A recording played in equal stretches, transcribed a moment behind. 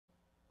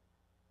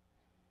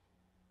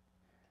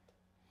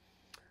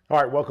All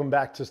right, welcome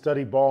back to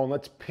Study Ball, and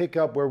let's pick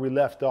up where we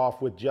left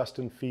off with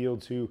Justin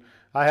Fields, who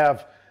I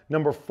have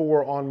number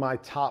 4 on my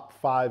top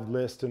 5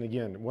 list. And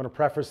again, I want to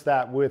preface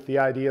that with the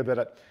idea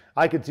that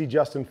I could see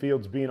Justin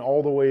Fields being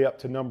all the way up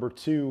to number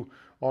 2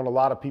 on a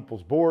lot of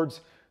people's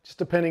boards, just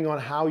depending on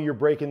how you're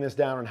breaking this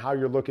down and how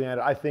you're looking at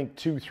it. I think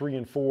 2, 3,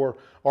 and 4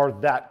 are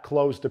that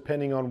close,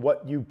 depending on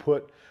what you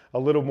put a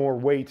little more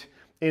weight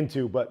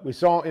into. But we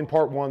saw in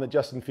part 1 that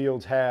Justin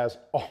Fields has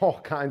all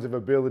kinds of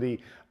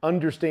ability,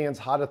 understands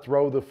how to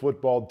throw the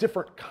football,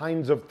 different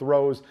kinds of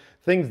throws,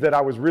 things that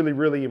I was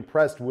really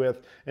impressed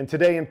with. And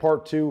today in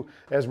part 2,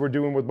 as we're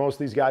doing with most of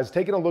these guys,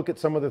 taking a look at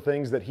some of the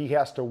things that he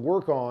has to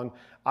work on,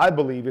 I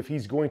believe, if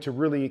he's going to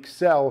really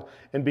excel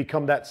and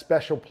become that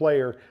special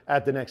player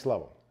at the next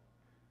level.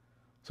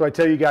 So I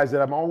tell you guys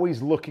that I'm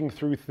always looking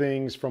through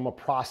things from a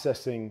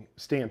processing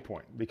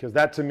standpoint, because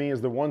that to me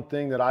is the one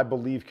thing that I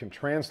believe can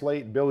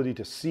translate, ability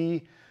to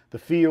see the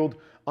field,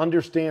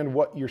 understand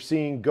what you're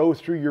seeing, go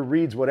through your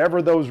reads,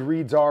 whatever those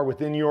reads are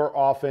within your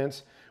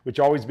offense, which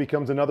always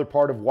becomes another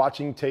part of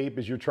watching tape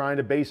as you're trying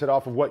to base it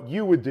off of what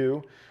you would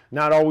do,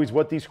 not always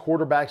what these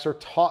quarterbacks are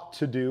taught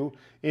to do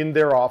in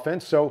their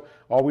offense. So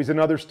always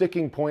another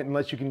sticking point,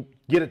 unless you can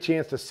get a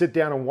chance to sit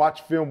down and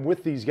watch film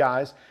with these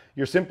guys.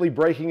 You're simply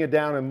breaking it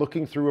down and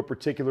looking through a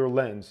particular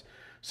lens.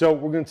 So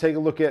we're going to take a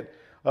look at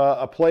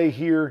a play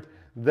here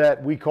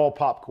that we call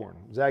popcorn.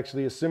 It's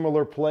actually a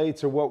similar play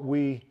to what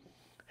we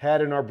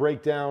had in our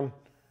breakdown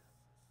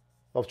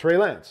of Trey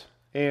Lance.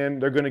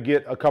 And they're going to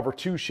get a cover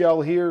 2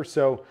 shell here.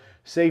 So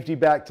safety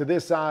back to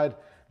this side,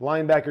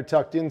 linebacker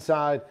tucked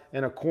inside,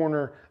 and a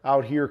corner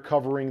out here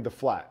covering the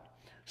flat.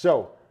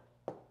 So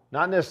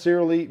not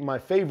necessarily my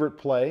favorite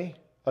play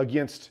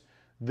against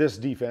this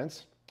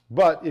defense,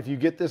 but if you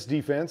get this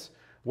defense,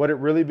 what it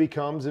really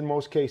becomes in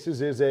most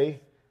cases is a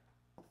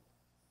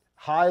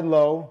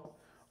high-low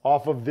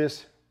off of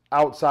this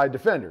outside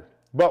defender.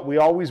 But we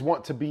always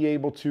want to be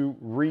able to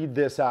read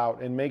this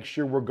out and make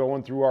sure we're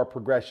going through our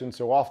progression.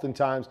 So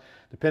oftentimes,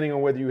 depending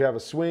on whether you have a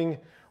swing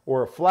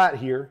or a flat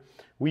here,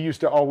 we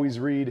used to always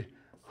read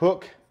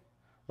hook,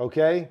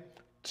 okay,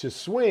 to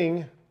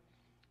swing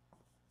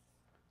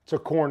to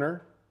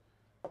corner.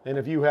 And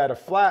if you had a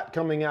flat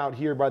coming out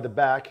here by the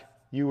back,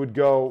 you would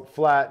go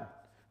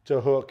flat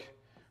to hook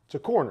to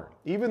corner.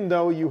 Even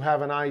though you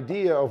have an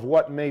idea of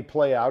what may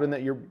play out and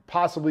that you're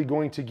possibly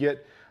going to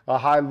get a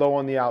high-low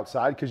on the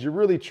outside, because you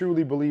really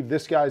truly believe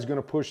this guy's going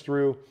to push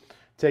through,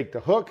 take the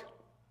hook,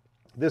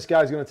 this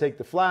guy's going to take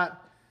the flat,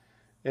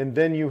 and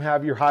then you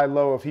have your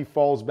high-low. If he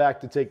falls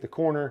back to take the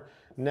corner,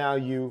 now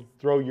you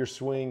throw your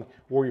swing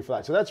or your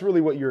flat. So that's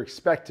really what you're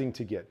expecting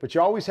to get. But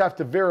you always have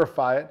to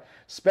verify it,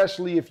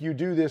 especially if you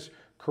do this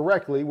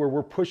correctly, where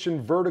we're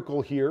pushing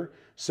vertical here.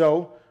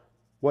 So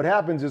what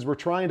happens is we're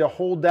trying to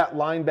hold that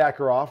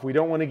linebacker off. We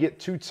don't want to get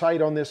too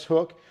tight on this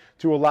hook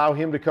to allow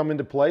him to come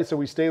into play. So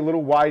we stay a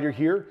little wider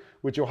here,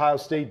 which Ohio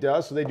State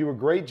does. So they do a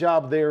great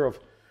job there of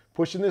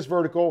pushing this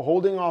vertical,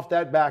 holding off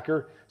that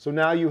backer. So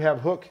now you have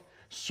hook,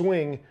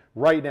 swing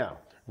right now.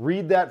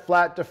 Read that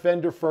flat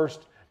defender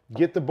first.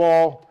 Get the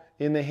ball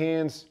in the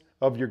hands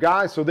of your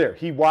guy. So there,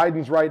 he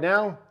widens right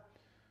now.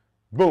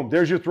 Boom,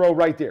 there's your throw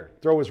right there.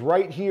 Throw is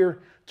right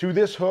here to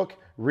this hook,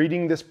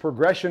 reading this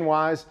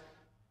progression-wise.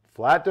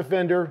 Flat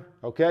defender,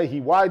 okay,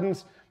 he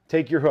widens,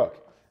 take your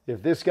hook.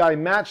 If this guy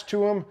matched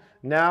to him,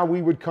 now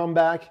we would come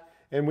back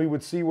and we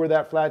would see where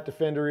that flat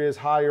defender is,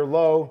 high or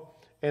low,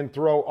 and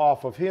throw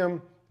off of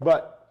him.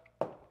 But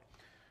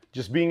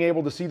just being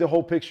able to see the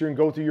whole picture and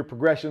go through your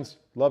progressions,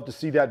 love to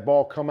see that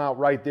ball come out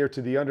right there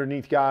to the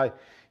underneath guy.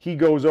 He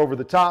goes over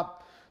the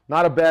top.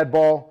 Not a bad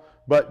ball,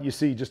 but you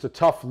see just a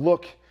tough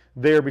look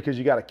there because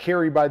you got to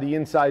carry by the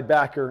inside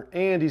backer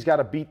and he's got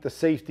to beat the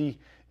safety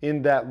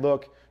in that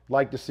look.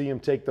 Like to see him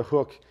take the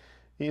hook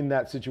in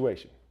that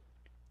situation.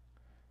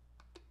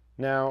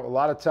 Now, a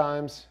lot of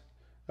times,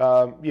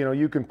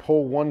 you can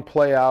pull one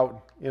play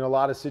out in a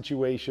lot of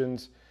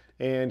situations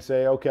and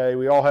say, okay,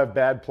 we all have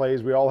bad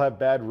plays. We all have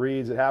bad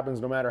reads. It happens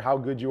no matter how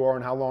good you are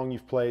and how long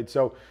you've played.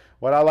 So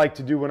what I like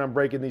to do when I'm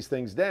breaking these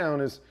things down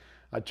is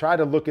I try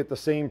to look at the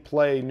same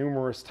play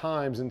numerous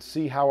times and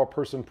see how a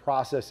person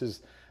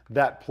processes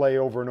that play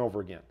over and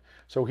over again.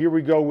 So here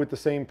we go with the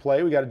same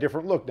play. We got a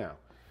different look now.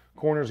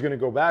 Corner's going to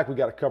go back. We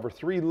got a cover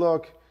 3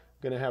 look.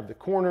 Going to have the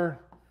corner.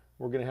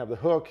 We're going to have the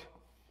hook.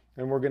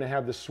 And we're going to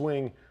have the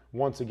swing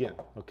once again.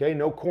 Okay,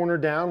 no corner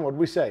down. What did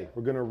we say?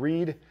 We're going to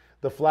read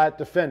the flat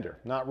defender.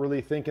 Not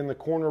really thinking the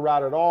corner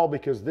route at all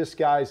because this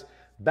guy's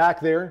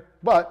back there.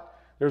 But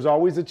there's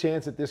always a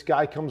chance that this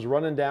guy comes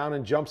running down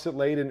and jumps it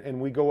late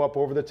and we go up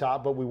over the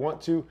top. But we want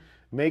to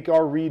make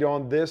our read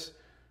on this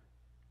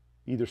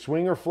either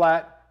swing or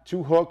flat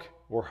to hook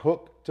or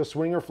hook to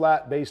swing or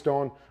flat based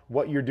on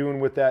what you're doing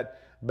with that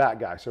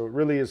back guy. So it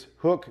really is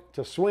hook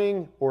to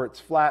swing or it's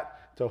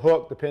flat to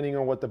hook depending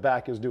on what the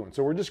back is doing.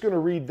 So we're just going to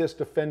read this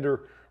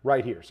defender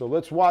right here. So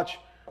let's watch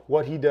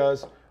what he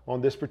does on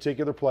this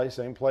particular play,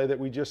 same play that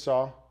we just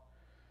saw.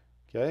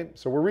 Okay,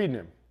 so we're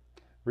reading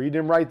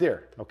him right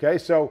there. Okay,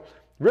 so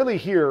really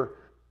here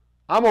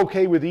I'm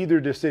okay with either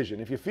decision.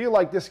 If you feel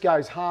like this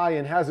guy's high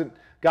and hasn't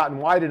gotten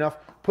wide enough,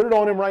 put it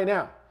on him right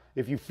now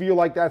if you feel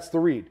like that's the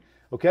read.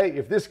 Okay,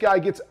 if this guy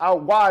gets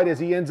out wide as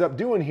he ends up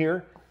doing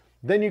here,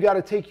 then you got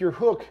to take your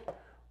hook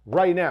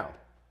right now.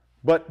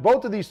 But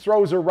both of these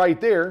throws are right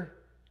there,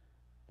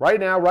 right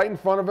now, right in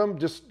front of him.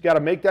 Just got to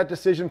make that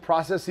decision,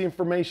 process the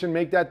information,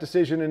 make that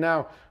decision. And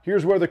now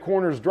here's where the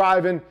corner's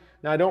driving.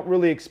 Now I don't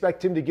really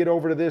expect him to get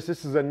over to this.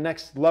 This is a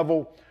next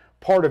level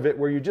part of it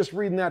where you're just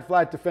reading that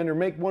flat defender.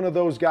 Make one of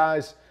those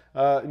guys,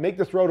 make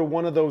the throw to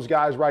one of those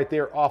guys right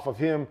there off of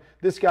him.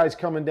 This guy's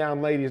coming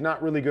down late. He's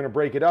not really going to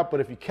break it up. But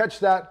if you catch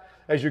that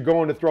as you're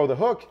going to throw the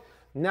hook,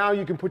 now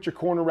you can put your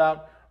corner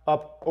route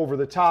up over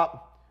the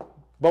top.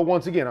 But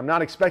once again, I'm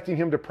not expecting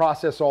him to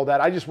process all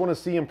that. I just want to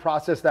see him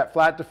process that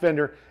flat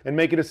defender and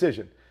make a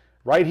decision.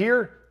 Right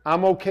here,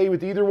 I'm okay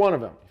with either one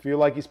of them. Feel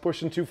like he's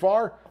pushing too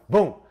far?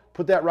 Boom,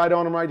 put that right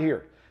on him right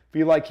here.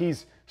 Feel like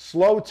he's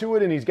slow to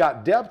it and he's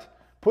got depth?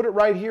 Put it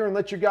right here and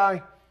let your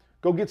guy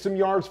go get some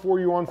yards for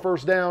you on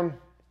first down.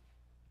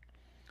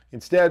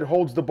 Instead,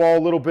 holds the ball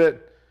a little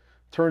bit,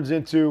 turns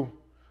into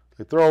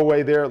a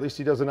throwaway there. At least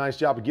he does a nice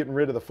job of getting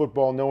rid of the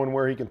football, knowing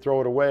where he can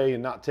throw it away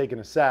and not taking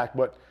a sack.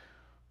 But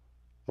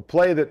a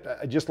play that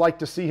I just like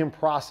to see him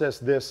process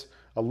this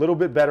a little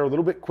bit better, a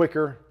little bit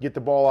quicker, get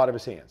the ball out of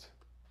his hands.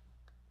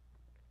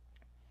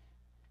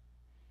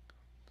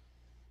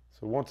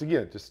 So once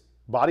again, just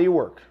body of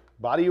work,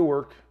 body of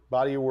work,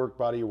 body of work,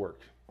 body of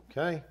work.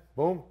 Okay,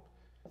 boom,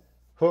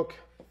 hook,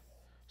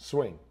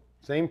 swing.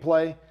 Same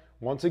play.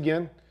 Once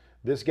again,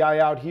 this guy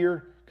out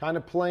here kind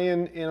of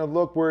playing in a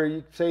look where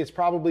you say it's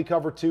probably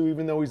cover two,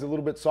 even though he's a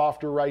little bit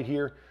softer right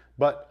here.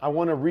 But I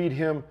want to read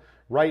him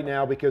right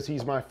now because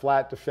he's my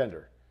flat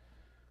defender.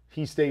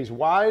 He stays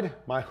wide,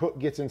 my hook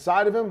gets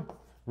inside of him,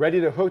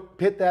 ready to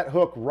hit that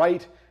hook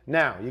right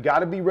now. You got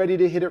to be ready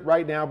to hit it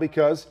right now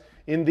because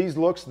in these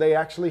looks, they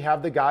actually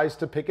have the guys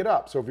to pick it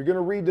up. So if you're going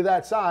to read to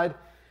that side,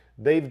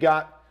 they've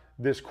got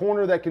this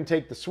corner that can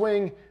take the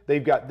swing.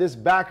 They've got this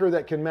backer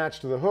that can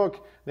match to the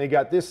hook. They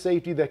got this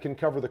safety that can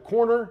cover the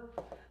corner.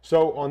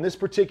 So on this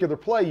particular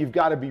play, you've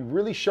got to be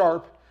really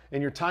sharp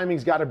and your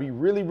timing's got to be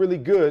really, really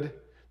good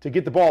to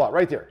get the ball out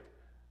right there.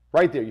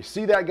 Right there. You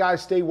see that guy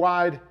stay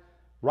wide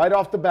right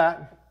off the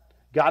bat.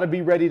 Got to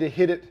be ready to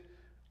hit it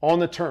on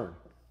the turn.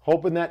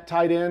 Hoping that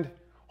tight end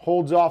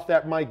holds off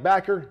that Mike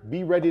backer.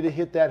 Be ready to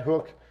hit that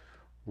hook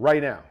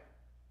right now.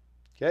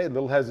 Okay, a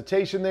little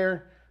hesitation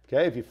there.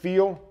 Okay, if you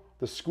feel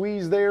the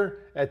squeeze there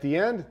at the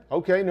end,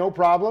 okay, no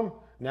problem.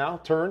 Now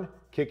turn,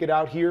 kick it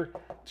out here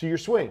to your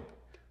swing.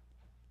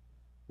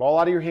 Ball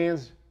out of your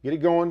hands, get it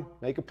going,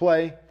 make a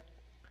play.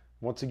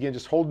 Once again,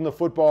 just holding the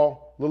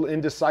football, a little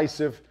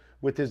indecisive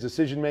with his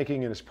decision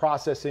making and his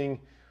processing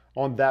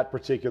on that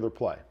particular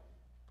play.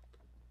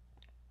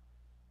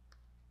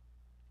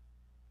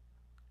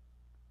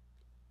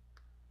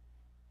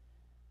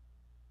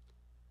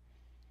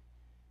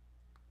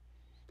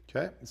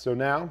 Okay, so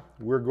now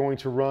we're going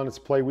to run, it's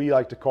a play we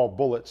like to call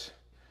bullets.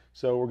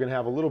 So we're going to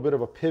have a little bit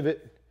of a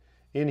pivot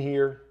in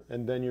here,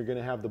 and then you're going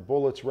to have the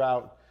bullets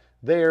route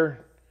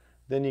there.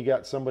 Then you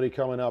got somebody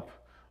coming up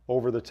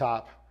over the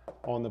top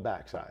on the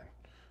backside.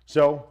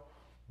 So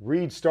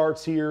read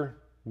starts here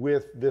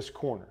with this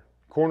corner.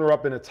 Corner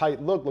up in a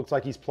tight look, looks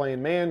like he's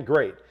playing man,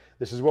 great.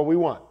 This is what we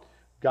want.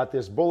 Got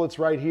this bullets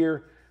right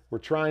here. We're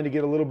trying to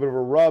get a little bit of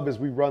a rub as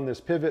we run this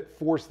pivot,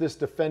 force this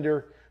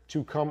defender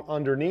to come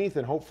underneath,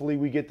 and hopefully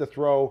we get the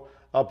throw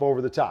up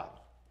over the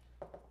top.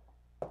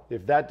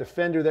 If that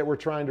defender that we're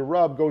trying to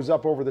rub goes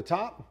up over the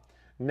top,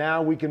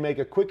 now we can make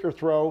a quicker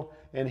throw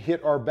and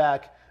hit our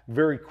back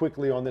very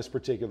quickly on this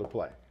particular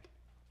play.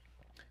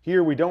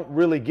 Here we don't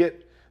really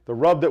get the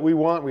rub that we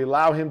want. We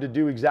allow him to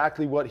do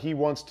exactly what he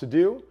wants to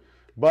do,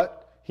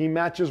 but he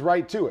matches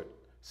right to it.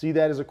 See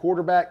that as a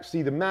quarterback,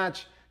 see the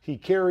match, he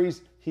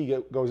carries, he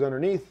goes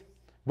underneath,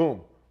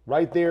 boom,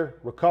 right there,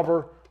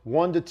 recover,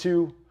 1 to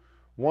 2,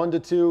 1 to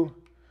 2.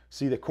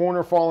 See the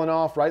corner falling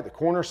off, right? The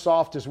corner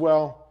soft as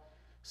well.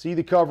 See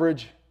the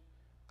coverage.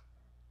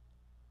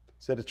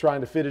 Instead of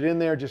trying to fit it in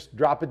there, just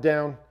drop it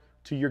down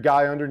to your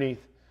guy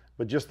underneath.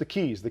 But just the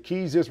keys. The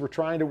keys is we're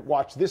trying to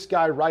watch this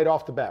guy right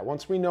off the bat.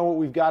 Once we know what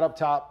we've got up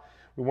top,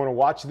 we want to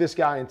watch this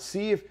guy and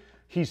see if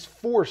he's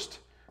forced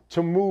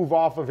to move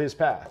off of his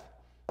path.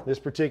 In this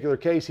particular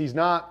case, he's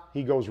not.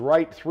 He goes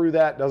right through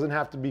that. Doesn't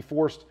have to be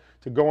forced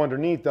to go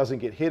underneath. Doesn't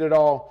get hit at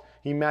all.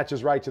 He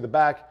matches right to the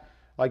back.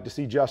 I like to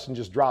see Justin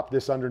just drop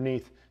this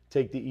underneath,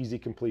 take the easy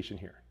completion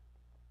here.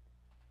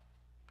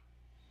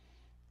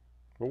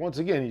 But once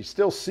again, you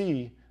still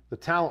see the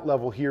talent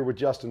level here with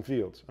Justin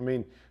Fields. I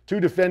mean, 2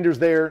 defenders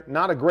there,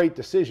 not a great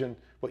decision,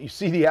 but you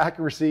see the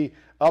accuracy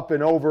up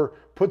and over,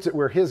 puts it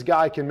where his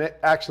guy can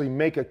actually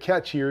make a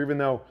catch here, even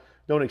though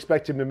don't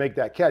expect him to make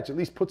that catch. At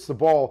least puts the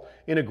ball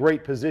in a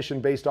great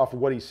position based off of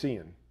what he's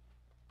seeing.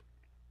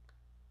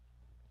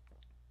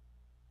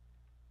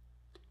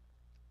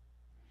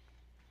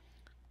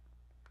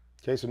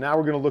 Okay, so now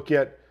we're going to look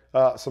at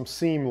some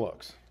seam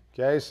looks.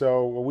 Okay,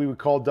 so what we would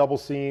call double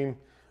seam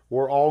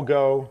or all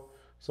go.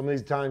 Some of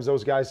these times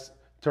those guys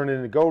turn it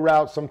into go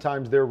routes.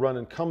 Sometimes they're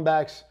running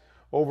comebacks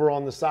over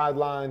on the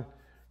sideline.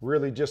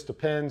 Really just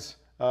depends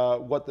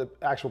what the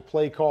actual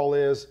play call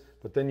is.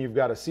 But then you've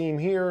got a seam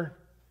here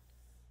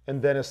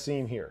and then a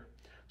seam here.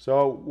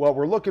 So what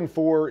we're looking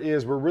for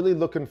is we're really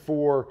looking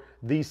for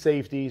these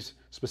safeties,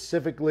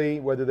 specifically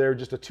whether they're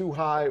just a 2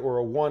 high or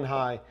a 1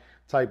 high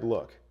type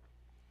look.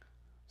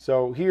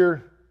 So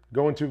here,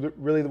 going to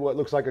really what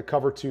looks like a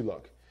cover 2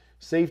 look.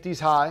 Safety's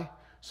high.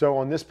 So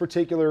on this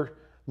particular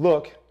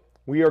look,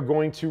 we are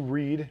going to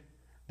read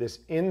this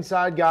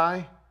inside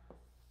guy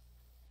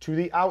to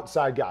the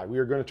outside guy. We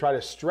are going to try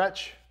to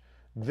stretch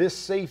this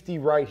safety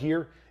right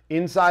here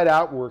inside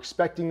out. We're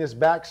expecting this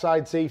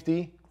backside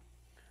safety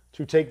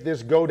to take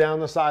this go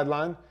down the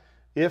sideline.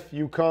 If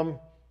you come,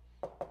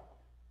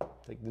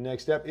 take the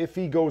next step. If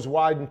he goes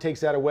wide and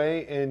takes that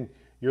away and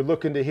you're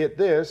looking to hit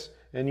this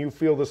and you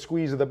feel the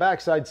squeeze of the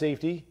backside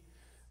safety,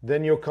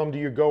 then you'll come to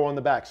your go on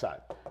the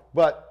backside.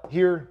 But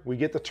here we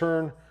get the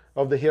turn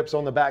of the hips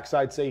on the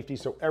backside safety,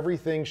 so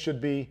everything should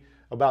be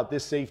about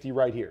this safety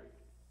right here.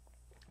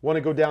 Want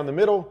to go down the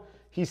middle,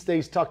 he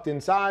stays tucked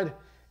inside,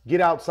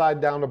 get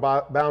outside down the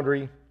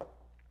boundary,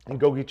 and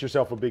go get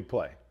yourself a big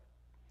play.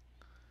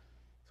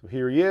 So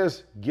here he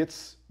is,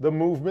 gets the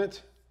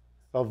movement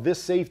of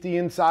this safety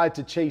inside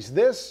to chase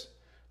this.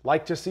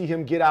 Like to see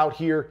him get out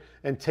here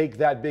and take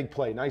that big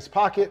play. Nice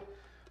pocket,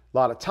 a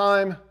lot of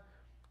time.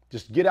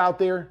 Just get out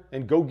there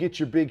and go get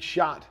your big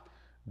shot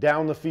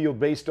down the field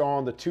based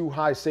on the 2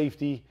 high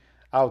safety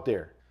out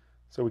there.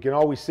 So we can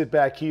always sit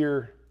back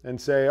here and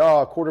say,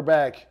 oh,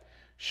 quarterback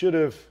should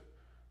have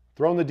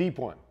thrown the deep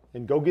one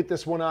and go get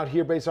this one out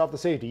here based off the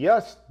safety.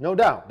 Yes, no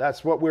doubt.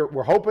 That's what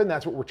we're hoping.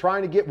 That's what we're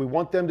trying to get. We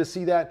want them to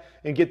see that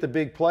and get the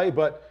big play,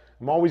 but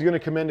I'm always going to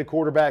commend the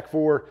quarterback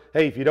for,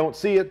 hey, if you don't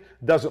see it,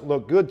 doesn't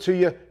look good to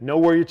you, know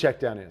where your check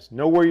down is.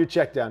 Know where your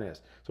check down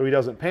is. So he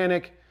doesn't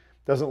panic,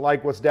 doesn't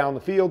like what's down the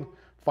field,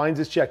 finds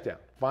his check down.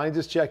 Finds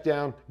his check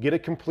down, get a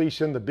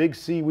completion. The big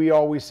C, we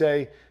always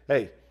say,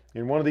 hey,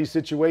 in one of these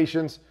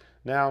situations,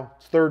 now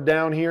it's 3rd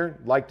down here,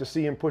 like to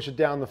see him push it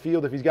down the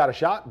field if he's got a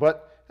shot,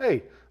 but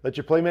hey, let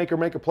your playmaker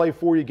make a play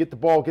for you, get the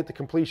ball, get the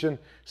completion,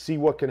 see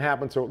what can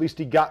happen. So at least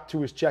he got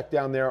to his check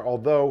down there,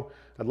 although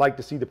I'd like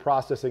to see the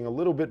processing a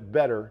little bit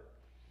better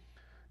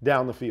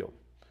down the field.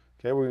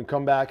 Okay, we're going to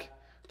come back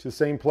to the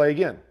same play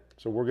again.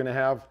 So we're going to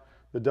have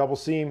the double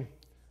seam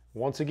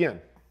once again.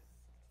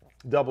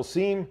 Double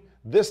seam,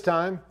 this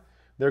time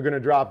they're going to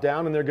drop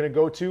down and they're going to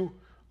go to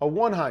a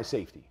 1 high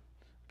safety.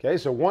 Okay,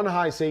 so 1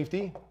 high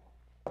safety,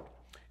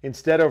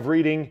 instead of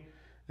reading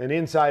an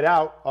inside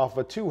out off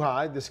a 2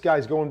 high, this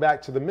guy's going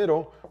back to the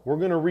middle. We're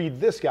going to read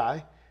this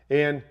guy,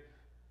 and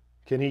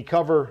can he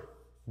cover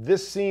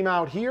this seam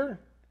out here?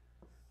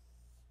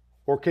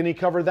 Or can he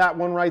cover that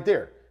one right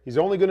there? He's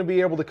only going to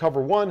be able to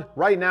cover 1.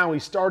 Right now,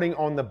 he's starting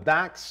on the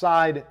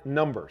backside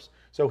numbers.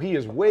 So he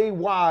is way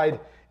wide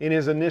in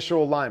his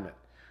initial alignment.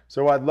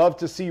 So I'd love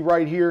to see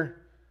right here,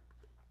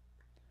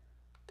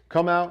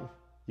 come out,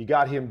 you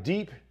got him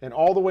deep and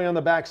all the way on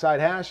the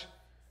backside hash,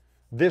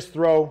 this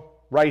throw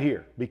right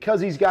here, because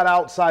he's got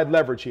outside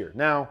leverage here.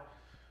 Now,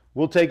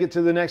 we'll take it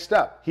to the next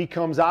step. He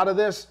comes out of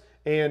this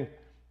and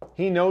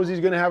he knows he's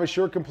going to have a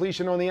short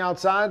completion on the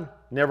outside.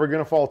 Never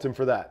going to fault him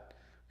for that.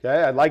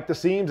 Okay, I like the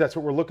seams. That's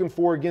what we're looking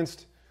for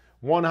against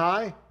 1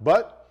 high.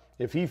 But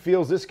if he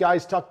feels this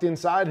guy's tucked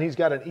inside and he's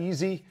got an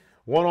easy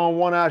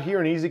one-on-one out here,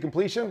 an easy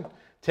completion,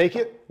 take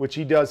it, which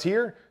he does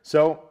here.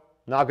 So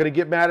not going to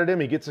get mad at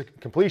him. He gets a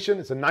completion.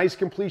 It's a nice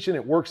completion.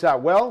 It works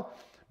out well.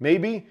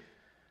 Maybe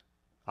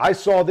I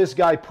saw this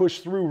guy push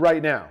through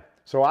right now.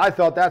 So I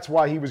thought that's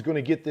why he was going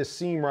to get this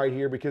seam right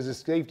here, because his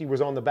safety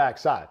was on the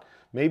backside.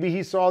 Maybe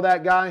he saw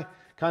that guy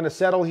kind of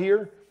settle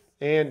here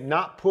and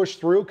not push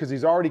through because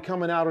he's already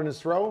coming out on his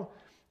throw,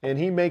 and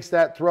he makes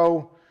that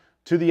throw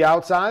to the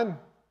outside.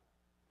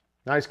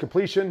 Nice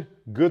completion.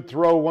 Good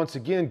throw once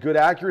again. Good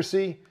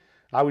accuracy.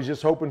 I was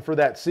just hoping for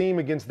that seam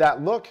against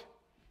that look,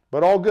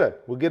 but all good.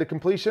 We'll get a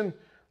completion.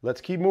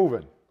 Let's keep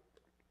moving.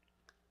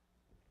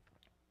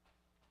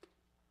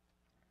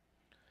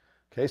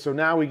 Okay, so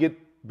now we get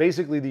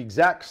basically the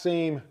exact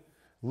same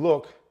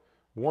look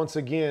once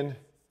again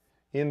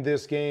in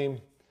this game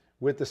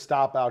with the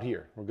stop out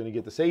here. We're going to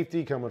get the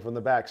safety coming from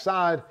the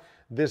backside.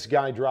 This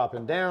guy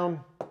dropping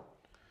down.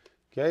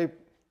 Okay.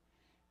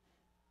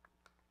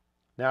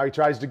 Now he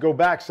tries to go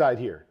backside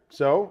here.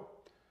 So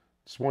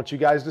just want you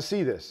guys to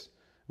see this.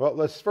 Well,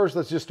 let's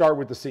just start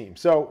with the seam.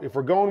 So if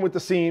we're going with the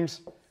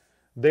seams,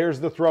 there's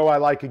the throw I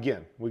like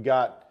again. We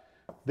got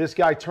this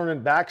guy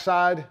turning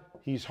backside.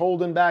 He's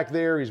holding back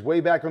there. He's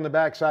way back on the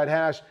backside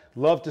hash.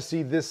 Love to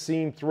see this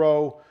seam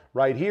throw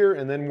right here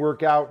and then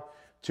work out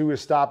to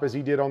his stop as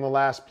he did on the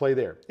last play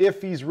there.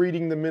 If he's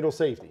reading the middle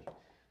safety,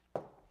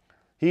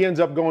 he ends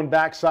up going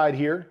backside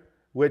here,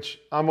 which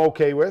I'm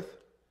okay with,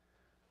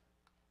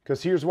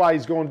 because here's why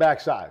he's going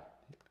backside.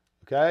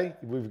 Okay,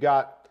 we've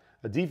got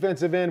a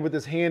defensive end with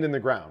his hand in the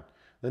ground.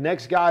 The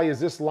next guy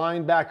is this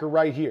linebacker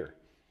right here.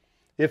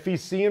 If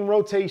he's seeing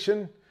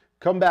rotation,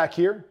 come back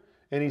here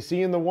and he's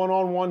seeing the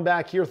one-on-one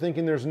back here,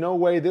 thinking there's no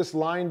way this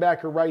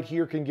linebacker right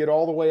here can get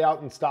all the way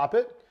out and stop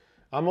it,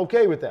 I'm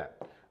okay with that.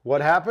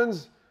 What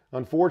happens?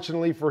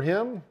 Unfortunately for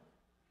him,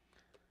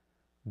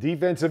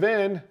 defensive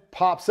end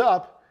pops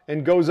up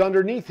and goes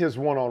underneath his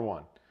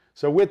one-on-one.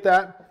 So with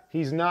that,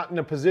 he's not in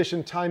a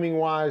position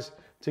timing-wise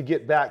to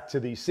get back to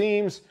these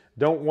seams.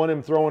 Don't want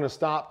him throwing a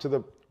stop to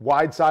the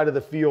wide side of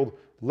the field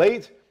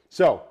late.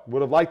 So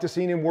would have liked to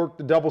seen him work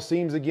the double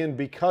seams again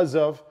because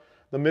of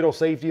the middle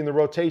safety and the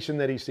rotation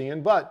that he's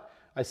seeing. But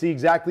I see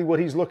exactly what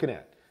he's looking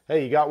at.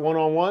 Hey, you got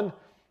one-on-one,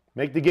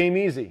 make the game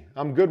easy.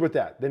 I'm good with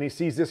that. Then he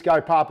sees this guy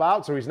pop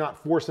out, so he's not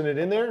forcing it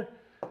in there.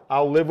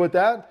 I'll live with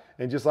that.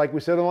 And just like we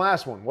said in the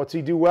last one, what's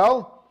he do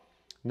well?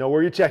 Know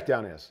where your check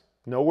down is.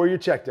 Know where your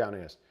check down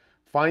is.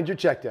 Find your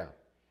check down.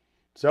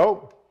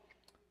 So,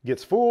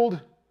 gets fooled.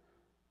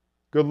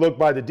 Good look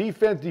by the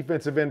defense.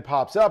 Defensive end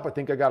pops up. I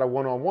think I got a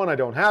one-on-one. I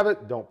don't have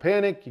it. Don't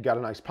panic. You got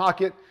a nice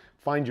pocket.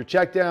 Find your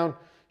check down.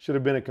 Should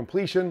have been a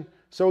completion.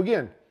 So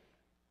again,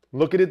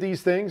 looking at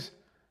these things,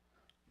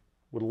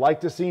 would like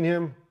to seen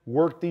him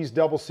work these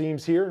double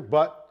seams here,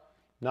 but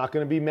not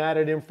going to be mad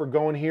at him for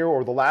going here,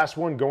 or the last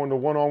one, going to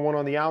one-on-one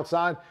on the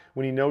outside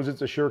when he knows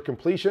it's a sure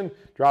completion.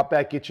 Drop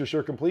back, get your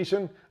sure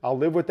completion. I'll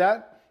live with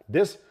that.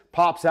 This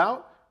pops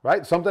out,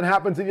 right? Something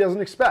happens that he doesn't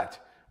expect.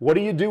 What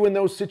do you do in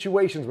those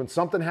situations when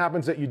something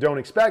happens that you don't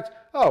expect?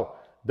 Oh,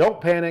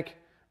 don't panic.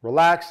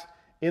 Relax.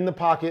 In the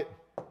pocket.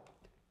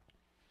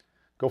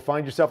 Go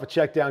find yourself a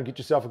check down. Get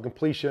yourself a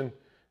completion.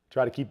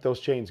 Try to keep those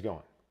chains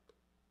going.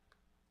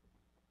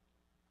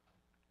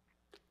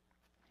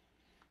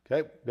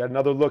 Okay, got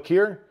another look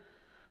here.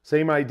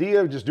 Same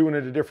idea, just doing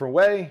it a different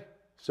way.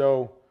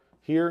 So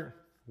here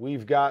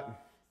we've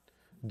got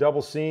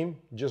double seam,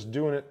 just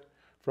doing it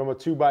from a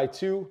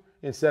 2x2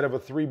 instead of a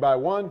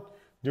 3x1.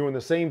 Doing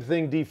the same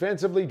thing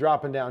defensively,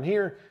 dropping down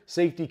here.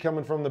 Safety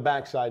coming from the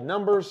backside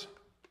numbers.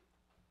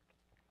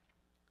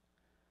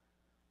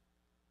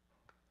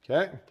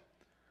 Okay,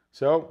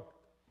 so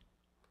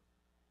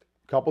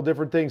a couple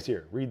different things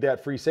here. Read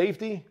that free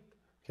safety.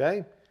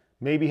 Okay,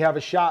 maybe have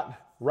a shot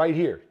right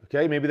here.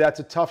 Okay, maybe that's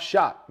a tough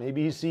shot.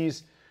 Maybe he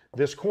sees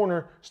this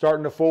corner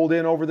starting to fold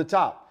in over the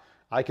top.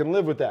 I can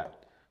live with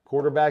that.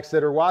 Quarterbacks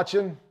that are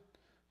watching,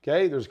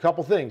 okay, there's a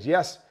couple things.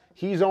 Yes,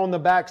 he's on the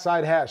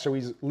backside hash, so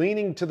he's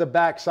leaning to the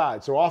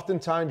backside. So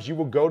oftentimes you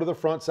will go to the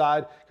front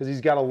side because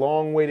he's got a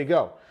long way to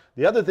go.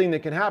 The other thing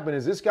that can happen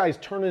is this guy's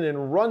turning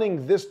and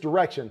running this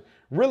direction.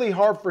 Really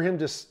hard for him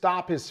to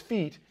stop his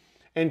feet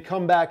and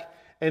come back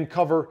and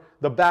cover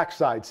the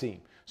backside seam.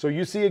 So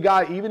you see a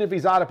guy, even if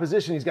he's out of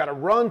position, he's got to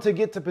run to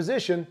get to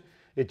position.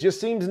 It just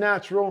seems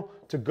natural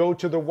to go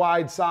to the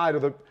wide side or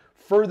the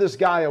furthest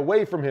guy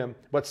away from him.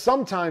 But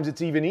sometimes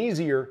it's even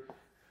easier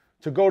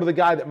to go to the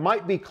guy that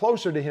might be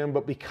closer to him,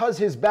 but because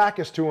his back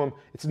is to him,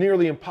 it's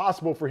nearly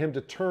impossible for him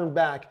to turn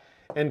back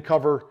and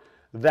cover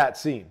that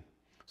seam.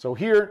 So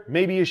here,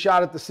 maybe a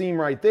shot at the seam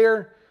right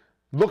there.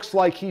 Looks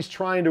like he's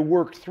trying to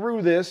work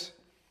through this.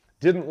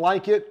 Didn't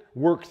like it.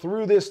 Work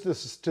through this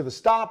to the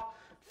stop.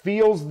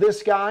 Feels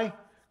this guy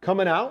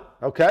coming out.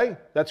 Okay,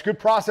 that's good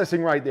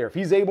processing right there. If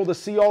he's able to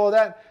see all of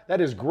that, that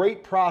is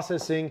great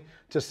processing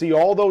to see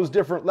all those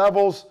different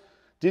levels.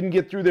 Didn't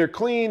get through there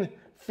clean.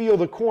 Feel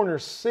the corner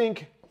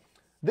sink.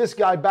 This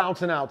guy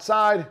bouncing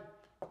outside.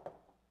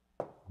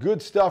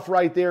 Good stuff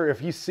right there if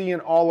he's seeing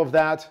all of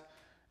that.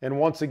 And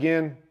once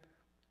again,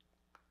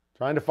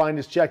 trying to find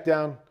his check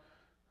down.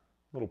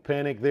 Little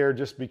panic there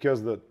just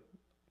because the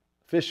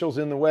official's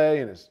in the way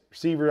and his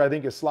receiver, I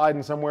think, is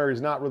sliding somewhere.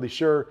 He's not really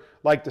sure.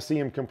 Like to see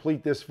him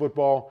complete this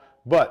football.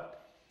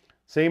 But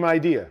same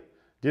idea.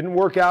 Didn't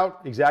work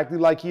out exactly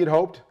like he had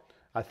hoped.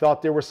 I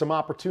thought there were some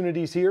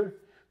opportunities here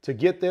to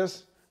get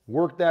this,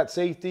 work that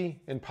safety,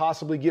 and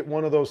possibly get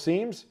one of those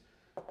seams.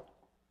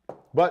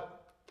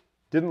 But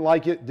didn't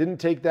like it, didn't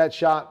take that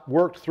shot,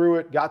 worked through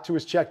it, got to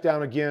his check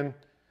down again.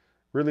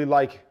 Really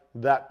like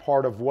that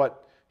part of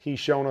what he's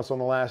shown us on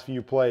the last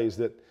few plays,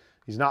 that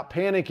he's not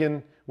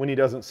panicking when he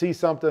doesn't see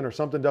something or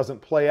something doesn't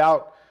play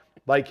out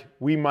like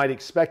we might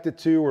expect it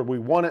to or we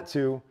want it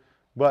to,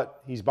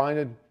 but he's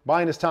buying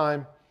his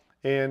time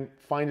and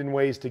finding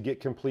ways to get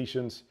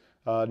completions,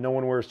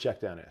 knowing where his check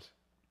down is.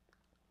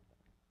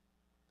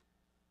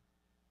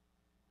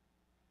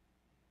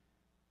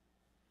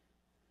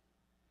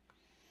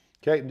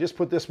 Okay, just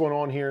put this one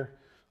on here.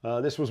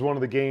 This was one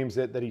of the games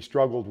that he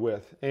struggled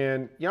with.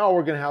 And, you know,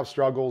 we're going to have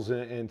struggles,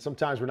 and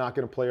sometimes we're not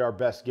going to play our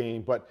best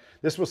game. But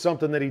this was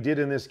something that he did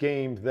in this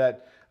game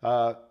that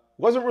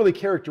wasn't really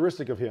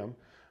characteristic of him.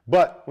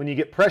 But when you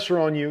get pressure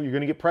on you, you're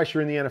going to get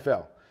pressure in the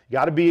NFL. You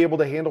got to be able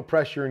to handle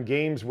pressure in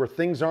games where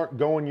things aren't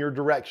going your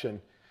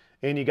direction.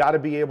 And you got to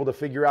be able to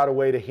figure out a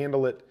way to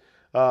handle it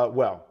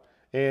well.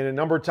 And a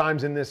number of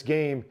times in this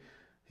game,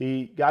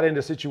 he got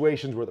into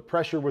situations where the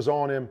pressure was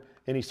on him,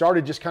 and he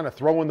started just kind of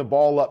throwing the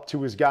ball up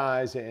to his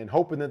guys and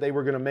hoping that they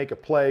were going to make a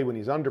play when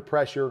he's under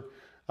pressure.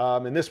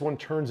 And this one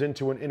turns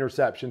into an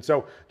interception.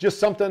 So just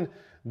something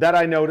that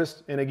I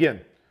noticed. And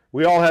again,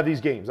 we all have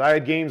these games. I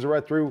had games where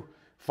I threw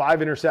 5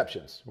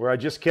 interceptions where I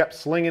just kept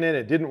slinging it.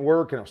 It didn't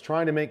work, and I was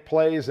trying to make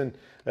plays, and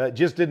it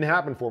just didn't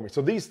happen for me. So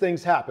these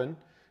things happen,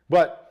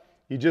 but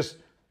you just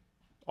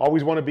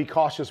always want to be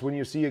cautious when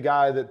you see a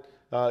guy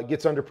that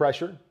gets under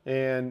pressure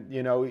and,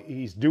 you know,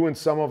 he's doing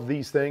some of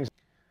these things.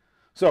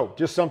 So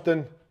just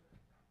something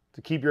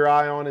to keep your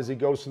eye on as he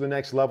goes to the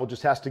next level.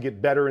 Just has to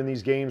get better in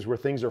these games where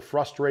things are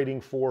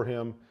frustrating for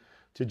him,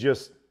 to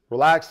just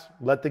relax,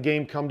 let the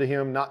game come to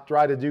him, not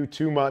try to do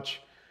too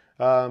much,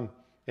 and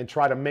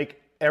try to make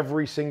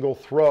every single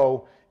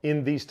throw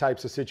in these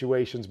types of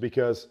situations,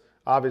 because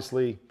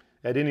obviously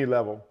at any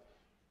level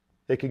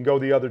it can go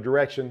the other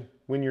direction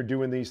when you're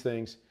doing these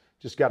things.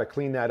 Just got to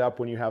clean that up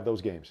when you have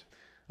those games.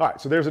 All right,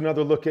 so there's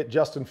another look at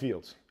Justin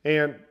Fields.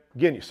 And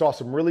again, you saw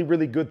some really,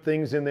 really good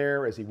things in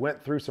there as he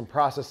went through some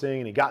processing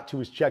and he got to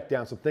his check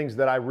down, some things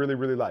that I really,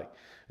 really like.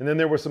 And then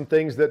there were some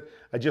things that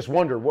I just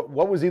wondered,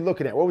 what was he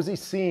looking at? What was he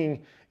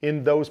seeing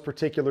in those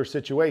particular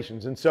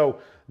situations? And so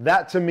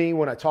that, to me,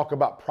 when I talk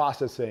about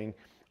processing,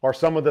 are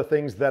some of the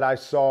things that I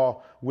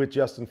saw with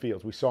Justin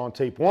Fields. We saw on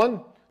tape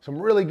 1, some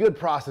really good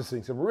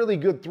processing, some really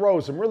good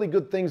throws, some really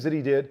good things that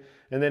he did.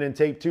 And then in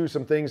tape 2,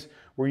 some things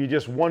where you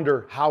just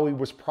wonder how he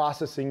was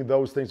processing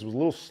those things. It was a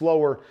little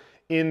slower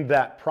in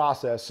that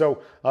process.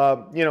 So,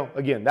 you know,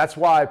 again, that's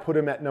why I put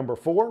him at number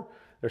 4.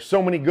 There's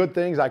so many good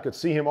things. I could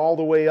see him all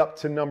the way up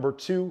to number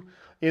 2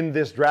 in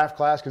this draft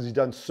class because he's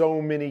done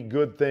so many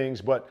good things.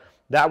 But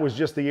that was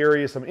just the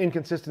area, some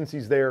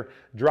inconsistencies there,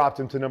 dropped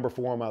him to number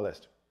 4 on my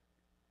list.